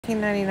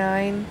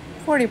$14.99,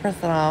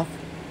 40% off.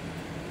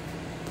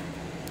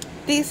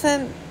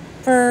 Decent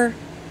for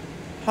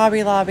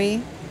Hobby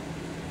Lobby.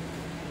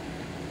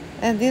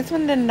 And this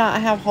one did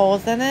not have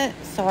holes in it,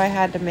 so I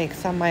had to make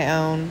some my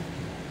own.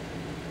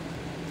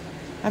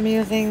 I'm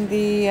using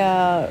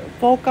the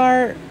Folk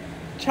Art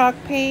chalk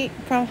paint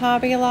from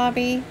Hobby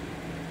Lobby.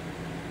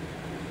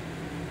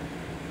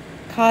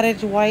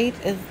 Cottage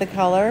White is the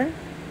color.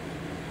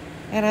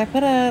 And I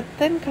put a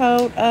thin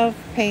coat of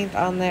paint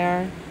on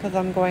there because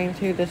I'm going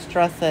to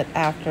distress it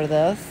after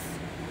this.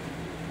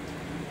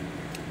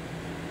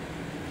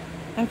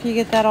 After you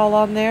get that all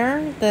on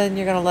there, then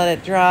you're going to let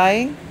it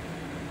dry.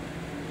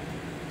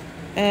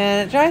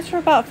 And it dries for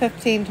about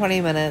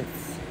 15-20 minutes.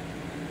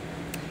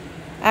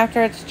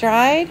 After it's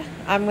dried,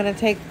 I'm going to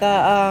take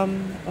the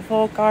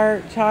Folk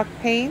Art chalk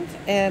paint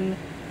in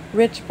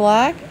Rich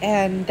Black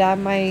and dab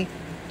my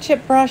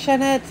chip brush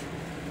in it.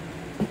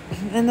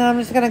 And then I'm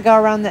just going to go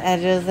around the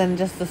edges and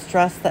just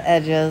distress the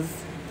edges.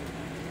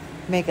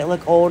 Make it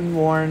look old and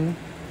worn.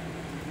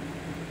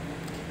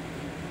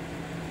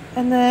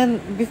 And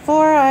then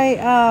before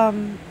I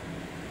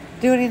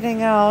do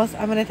anything else,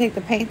 I'm going to take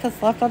the paint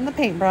that's left on the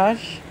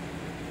paintbrush.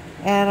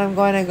 And I'm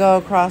going to go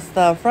across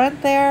the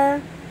front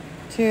there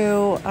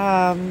to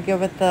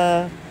give it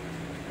the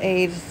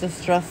aged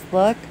distressed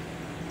look.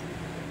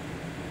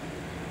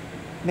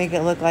 Make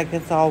it look like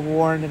it's all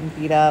worn and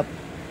beat up.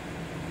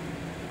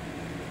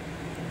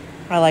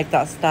 I like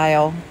that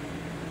style.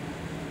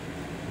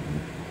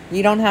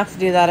 You don't have to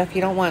do that if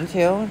you don't want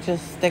to.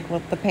 Just stick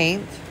with the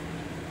paint.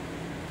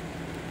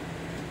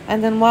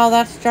 And then while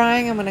that's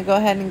drying, I'm going to go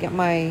ahead and get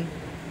my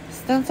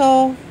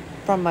stencil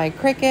from my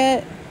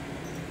Cricut.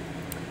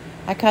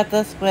 I cut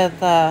this with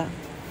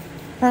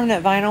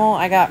permanent vinyl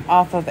I got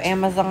off of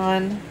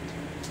Amazon.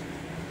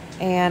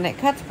 And it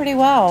cuts pretty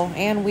well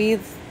and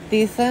weeds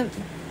decent.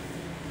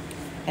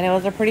 And it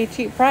was a pretty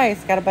cheap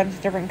price. Got a bunch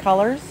of different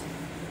colors.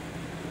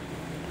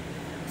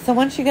 So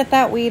once you get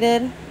that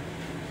weeded,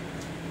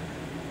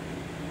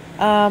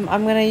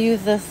 I'm going to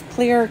use this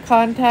clear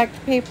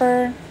contact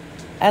paper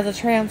as a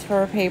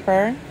transfer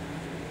paper.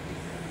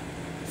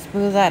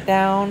 Smooth that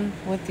down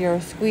with your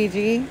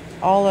squeegee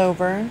all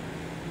over.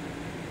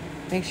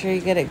 Make sure you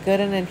get it good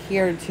and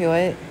adhered to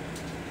it.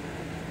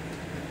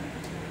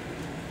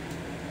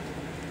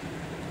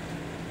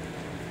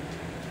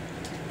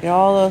 Get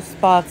all those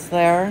spots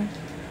there.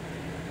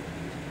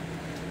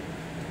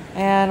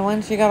 And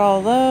once you got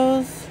all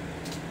those,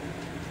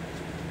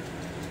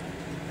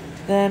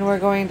 then we're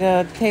going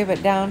to tape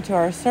it down to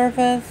our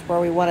surface where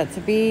we want it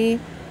to be.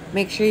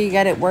 Make sure you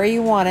get it where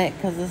you want it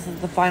because this is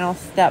the final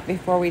step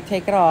before we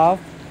take it off.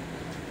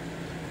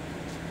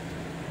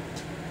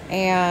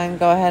 And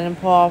go ahead and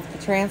pull off the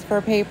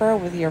transfer paper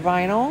with your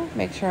vinyl.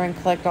 Make sure and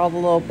collect all the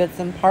little bits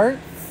and parts.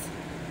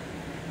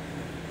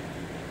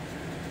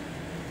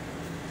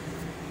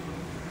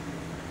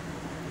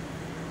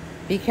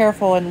 Be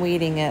careful in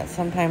weeding it.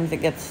 Sometimes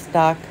it gets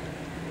stuck.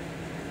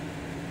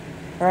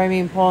 Or I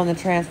mean pulling the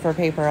transfer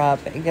paper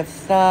up. It gets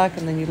stuck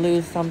and then you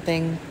lose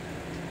something.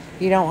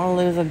 You don't want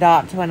to lose a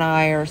dot to an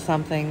eye or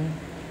something.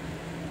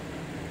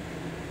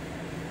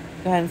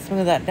 Go ahead and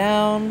smooth that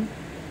down.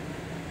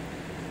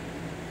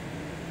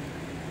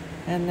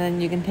 And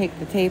then you can take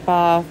the tape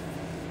off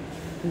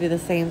and do the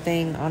same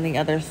thing on the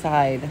other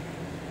side.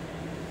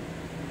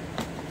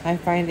 I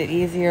find it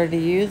easier to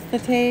use the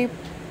tape.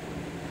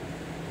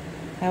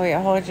 That way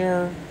it holds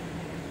your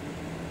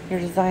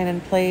design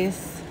in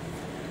place.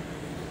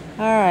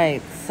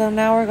 Alright, so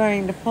now we're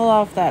going to pull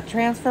off that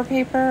transfer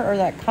paper or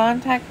that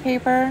contact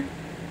paper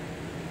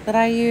that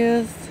I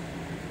used.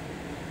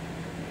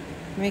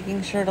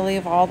 Making sure to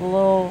leave all the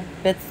little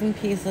bits and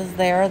pieces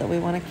there that we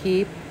want to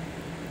keep.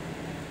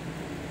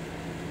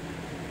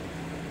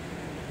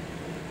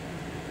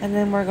 And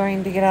then we're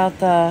going to get out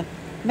the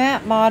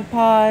matte Mod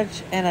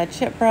Podge and a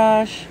chip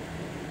brush.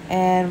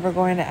 And we're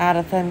going to add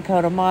a thin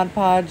coat of Mod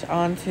Podge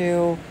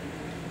onto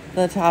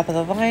the top of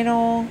the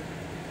vinyl.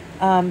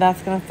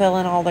 That's going to fill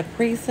in all the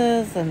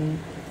creases and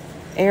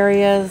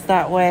areas.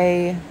 That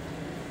way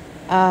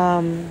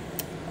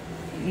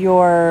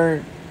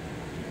your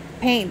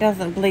paint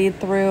doesn't bleed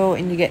through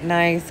and you get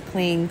nice,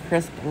 clean,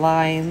 crisp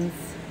lines.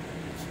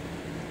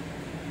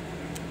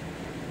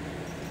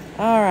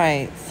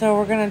 Alright, so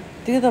we're going to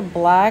do the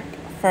black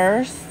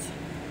first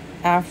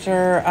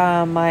after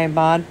my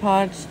Mod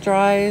Podge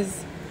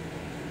dries.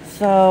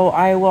 So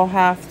I will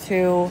have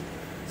to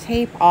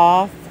tape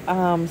off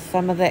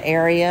some of the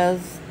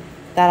areas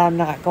that I'm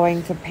not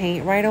going to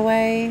paint right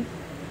away.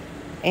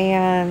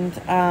 And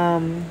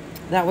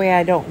that way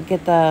I don't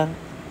get the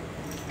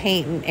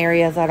paint in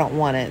areas I don't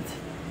want it.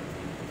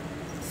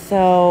 So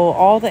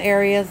all the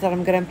areas that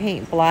I'm going to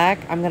paint black,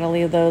 I'm going to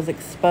leave those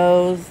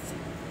exposed.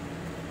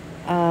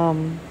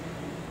 The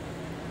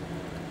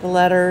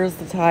letters,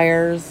 the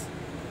tires,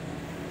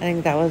 I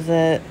think that was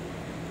it.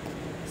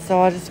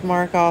 So I'll just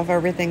mark off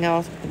everything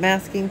else with the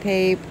masking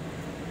tape.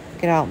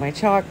 Get out my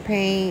chalk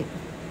paint.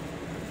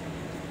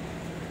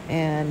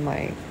 And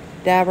my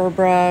dabber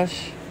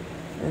brush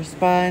or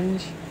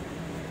sponge.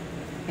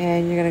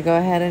 And you're going to go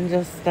ahead and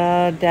just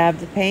dab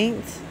the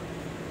paint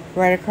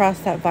right across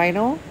that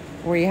vinyl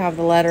where you have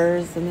the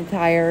letters and the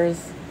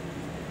tires,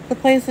 the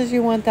places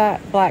you want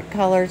that black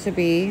color to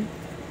be.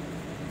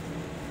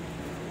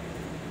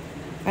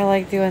 I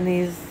like doing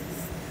these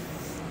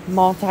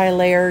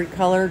multi-layered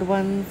colored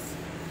ones,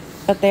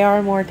 but they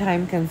are more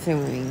time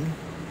consuming.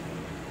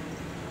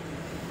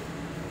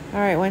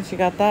 Alright, once you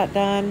got that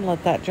done,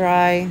 let that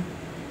dry.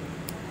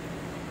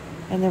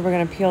 And then we're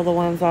going to peel the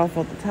ones off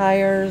of the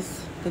tires,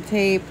 the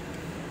tape.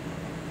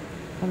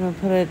 I'm going to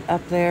put it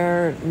up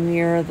there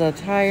near the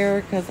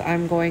tire because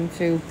I'm going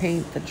to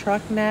paint the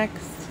truck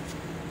next.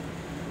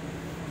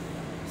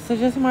 So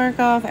just mark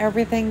off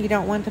everything you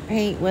don't want to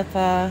paint with,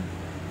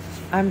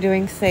 I'm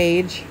doing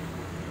sage.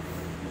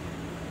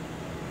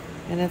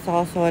 And it's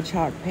also a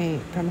chalk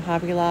paint from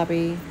Hobby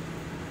Lobby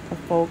for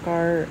folk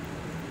art.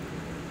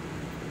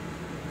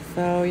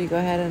 So you go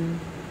ahead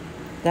and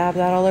dab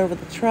that all over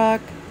the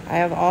truck. I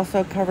have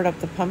also covered up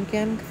the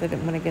pumpkin because I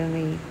didn't want to get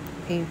any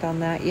paint on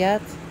that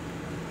yet.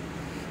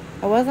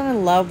 I wasn't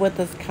in love with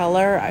this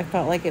color. I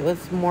felt like it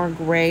was more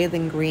gray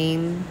than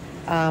green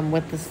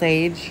with the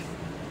sage.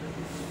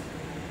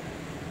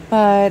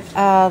 But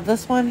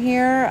this one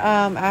here,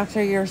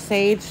 after your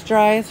sage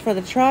dries for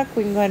the truck,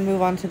 we can go ahead and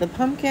move on to the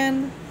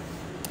pumpkin.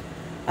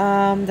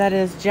 That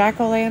is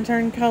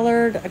jack-o'-lantern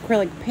colored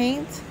acrylic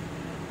paint.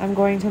 I'm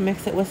going to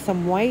mix it with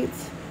some white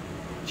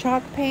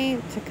chalk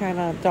paint to kind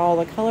of dull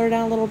the color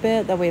down a little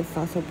bit. That way it's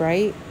not so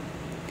bright.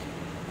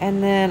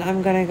 And then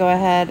I'm going to go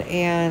ahead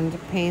and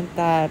paint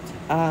that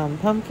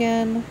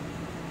pumpkin.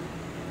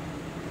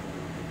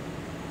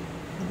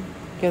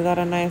 Give that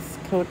a nice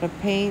coat of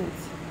paint.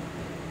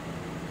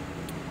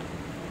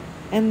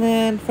 And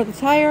then for the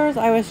tires,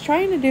 I was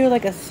trying to do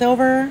like a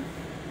silver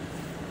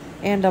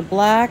and a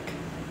black.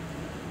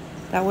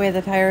 That way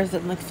the tires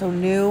didn't look so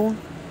new.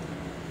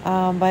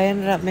 But I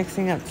ended up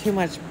mixing up too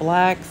much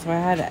black, so I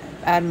had to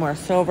add more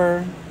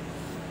silver.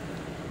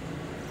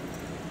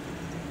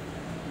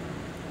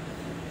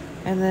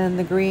 And then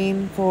the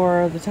green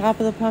for the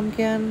top of the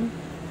pumpkin.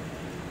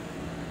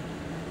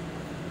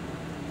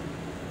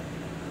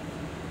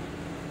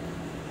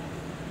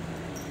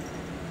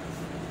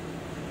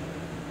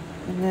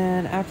 And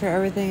then after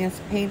everything is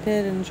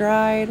painted and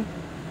dried,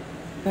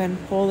 go ahead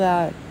and pull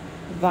that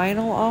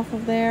vinyl off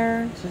of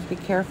there. Just be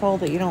careful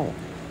that you don't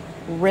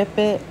rip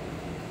it.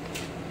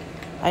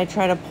 I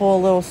try to pull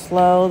a little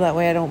slow, that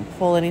way I don't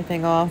pull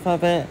anything off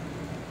of it.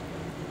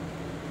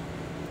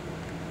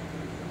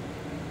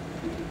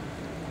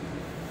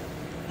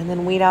 And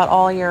then weed out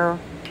all your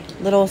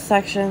little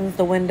sections,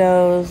 the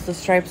windows, the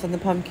stripes on the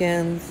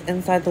pumpkins,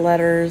 inside the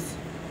letters.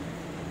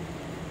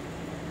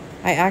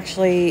 I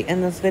actually,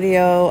 in this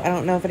video, I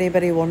don't know if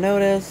anybody will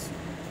notice,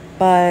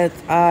 but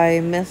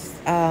I missed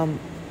a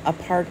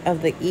part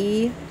of the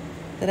E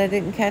that I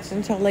didn't catch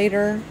until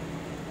later.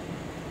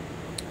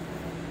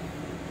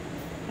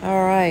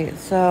 Alright,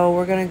 so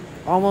we're going to,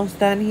 almost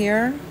done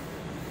here.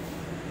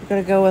 We're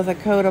going to go with a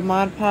coat of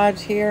Mod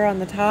Podge here on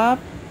the top,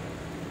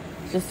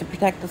 just to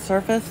protect the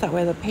surface, that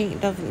way the paint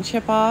doesn't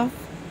chip off.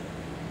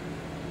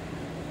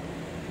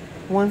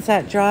 Once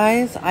that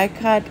dries, I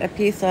cut a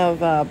piece of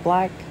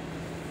black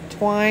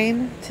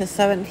twine to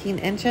 17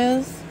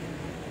 inches.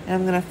 And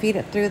I'm going to feed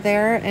it through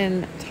there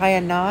and tie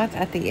a knot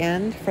at the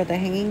end for the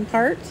hanging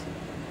part.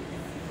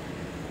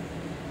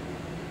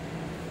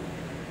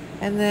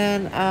 And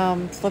then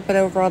flip it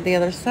over on the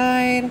other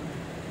side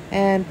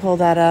and pull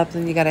that up.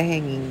 Then you got a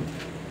hanging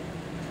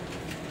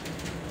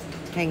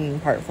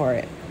part for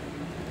it.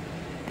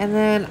 And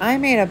then I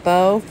made a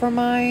bow for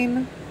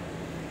mine.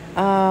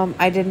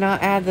 I did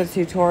not add the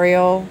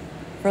tutorial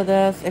for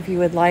this. If you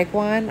would like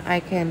one,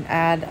 I can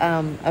add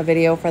a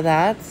video for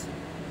that.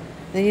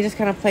 Then you just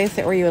kind of place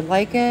it where you would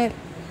like it.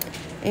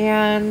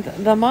 And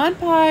the Mod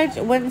Podge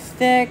wouldn't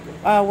stick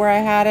where I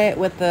had it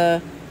with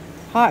the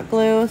hot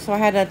glue, so I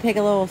had to take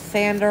a little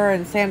sander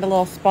and sand a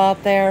little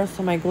spot there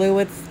so my glue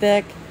would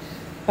stick.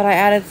 But I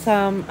added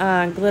some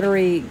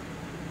glittery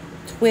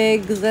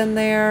twigs in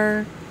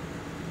there,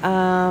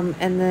 and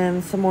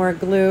then some more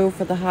glue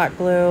for the hot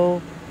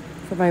glue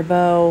for my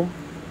bow.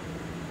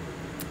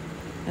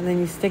 And then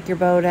you stick your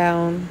bow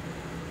down,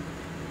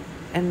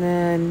 and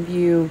then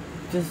you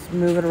just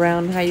move it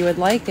around how you would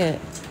like it.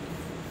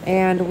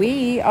 And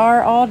we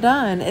are all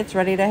done. It's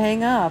ready to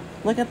hang up.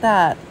 Look at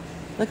that.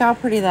 Look how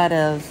pretty that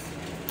is.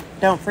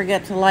 Don't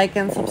forget to like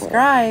and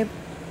subscribe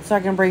so I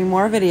can bring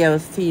more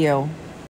videos to you.